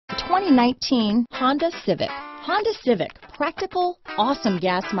2019 Honda Civic. Honda Civic, practical, awesome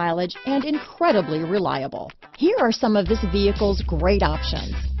gas mileage, and incredibly reliable. Here are some of this vehicle's great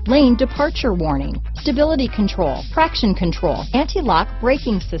options: lane departure warning, stability control, traction control, anti-lock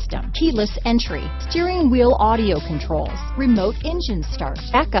braking system, keyless entry, steering wheel audio controls, remote engine start,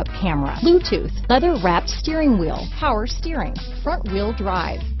 backup camera, Bluetooth, leather-wrapped steering wheel, power steering, front-wheel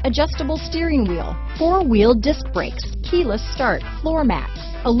drive, adjustable steering wheel, four-wheel disc brakes, keyless start, floor mats,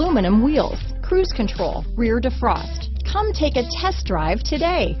 aluminum wheels, cruise control, rear defrost. Come take a test drive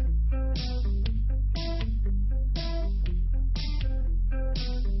today.